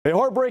A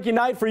heartbreaking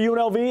night for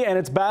UNLV and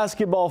its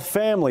basketball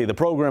family. The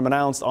program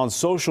announced on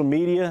social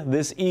media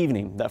this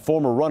evening that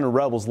former Runnin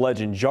Rebels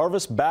legend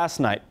Jarvis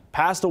Basnight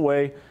passed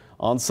away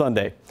on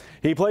Sunday.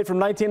 He played from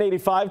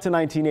 1985 to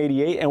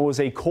 1988 and was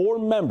a core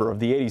member of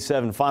the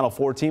 '87 Final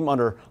Four team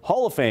under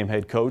Hall of Fame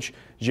head coach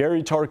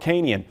Jerry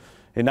Tarkanian.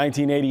 In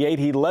 1988,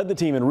 he led the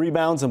team in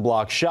rebounds and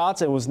blocked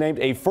shots and was named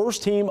a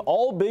first-team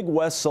All-Big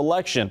West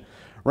selection,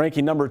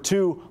 ranking number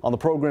 2 on the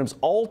program's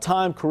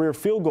all-time career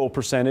field goal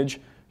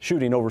percentage,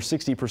 shooting over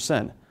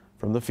 60%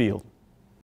 from the field.